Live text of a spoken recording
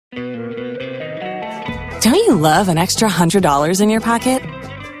you love an extra $100 in your pocket?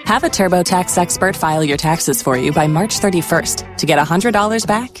 Have a TurboTax expert file your taxes for you by March 31st to get $100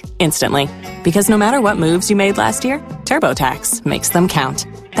 back instantly. Because no matter what moves you made last year, TurboTax makes them count.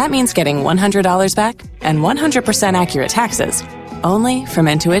 That means getting $100 back and 100% accurate taxes, only from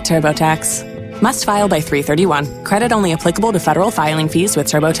Intuit TurboTax. Must file by 3/31. Credit only applicable to federal filing fees with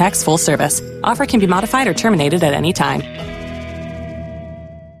TurboTax full service. Offer can be modified or terminated at any time.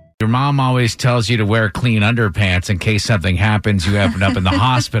 Your mom always tells you to wear clean underpants in case something happens, you end up in the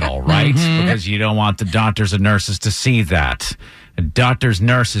hospital, right? Because you don't want the doctors and nurses to see that. And doctors,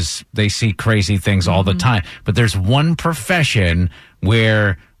 nurses, they see crazy things all the time. But there's one profession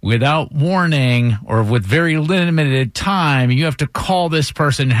where without warning or with very limited time, you have to call this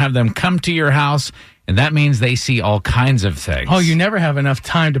person and have them come to your house. And that means they see all kinds of things. Oh, you never have enough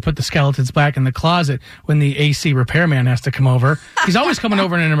time to put the skeletons back in the closet when the AC repairman has to come over. He's always coming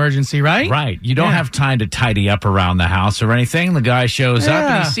over in an emergency, right? Right. You don't have time to tidy up around the house or anything. The guy shows up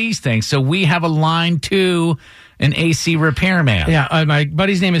and he sees things. So we have a line to an AC repairman. Yeah, my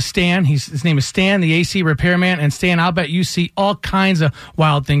buddy's name is Stan. His name is Stan, the AC repairman. And Stan, I'll bet you see all kinds of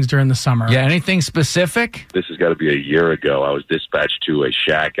wild things during the summer. Yeah, anything specific? This has got to be a year ago. I was dispatched to a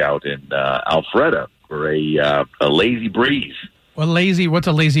shack out in Alpharetta for a lazy breeze. What's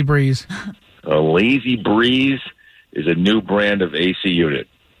a lazy breeze? A lazy breeze is a new brand of AC unit.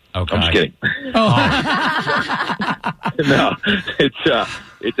 Okay. I'm just kidding. No,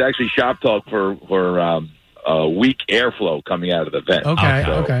 it's actually shop talk for weak airflow coming out of the vent.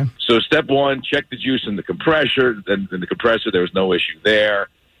 Okay. So step one, check the juice in the compressor. Then in the compressor, there was no issue there.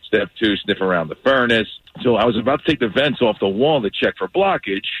 Step two, sniff around the furnace. So I was about to take the vents off the wall to check for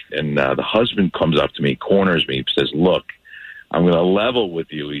blockage, and the husband comes up to me, corners me, says, "Look, I'm going to level with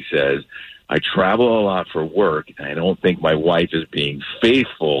you," he says. "I travel a lot for work, and I don't think my wife is being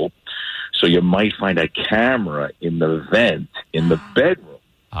faithful, so you might find a camera in the vent in the bedroom."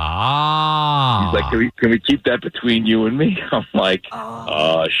 Ah. He's like, can we keep that between you and me? I'm like,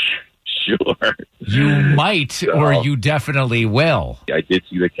 sure. You might, or you definitely will. I did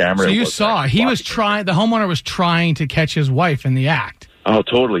see the camera. So you saw, the homeowner was trying to catch his wife in the act. Oh,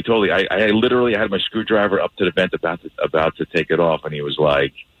 totally. I literally had my screwdriver up to the vent about to take it off, and he was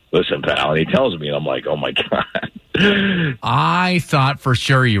like, "Listen, pal," and he tells me, and I'm like, "Oh my God." I thought for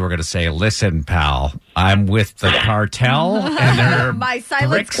sure you were going to say, "Listen, pal, I'm with the cartel, and my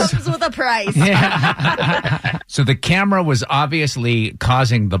silence comes with a price." Yeah. So the camera was obviously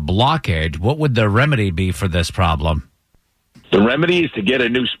causing the blockage. What would the remedy be for this problem? The remedy is to get a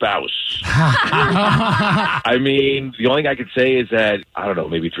new spouse. I mean, the only thing I could say is that, I don't know,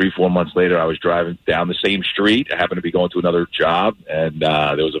 maybe 3-4 months later, I was driving down the same street. I happened to be going to another job, and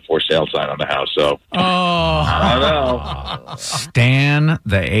there was a for sale sign on the house. So, I don't know. Stan,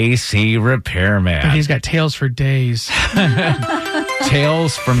 the AC repairman. But he's got tales for days.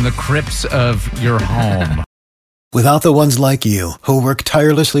 Tales from the crypts of your home. Without the ones like you, who work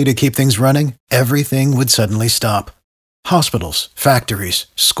tirelessly to keep things running, everything would suddenly stop. Hospitals, factories,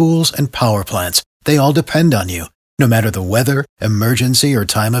 schools, and power plants, they all depend on you. No matter the weather, emergency, or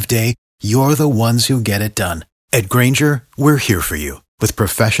time of day, you're the ones who get it done. At Grainger, we're here for you with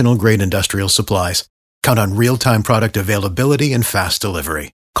professional-grade industrial supplies. Count on real-time product availability and fast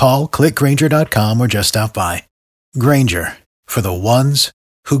delivery. Call, click Grainger.com, or just stop by. Grainger, for the ones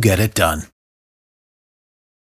who get it done.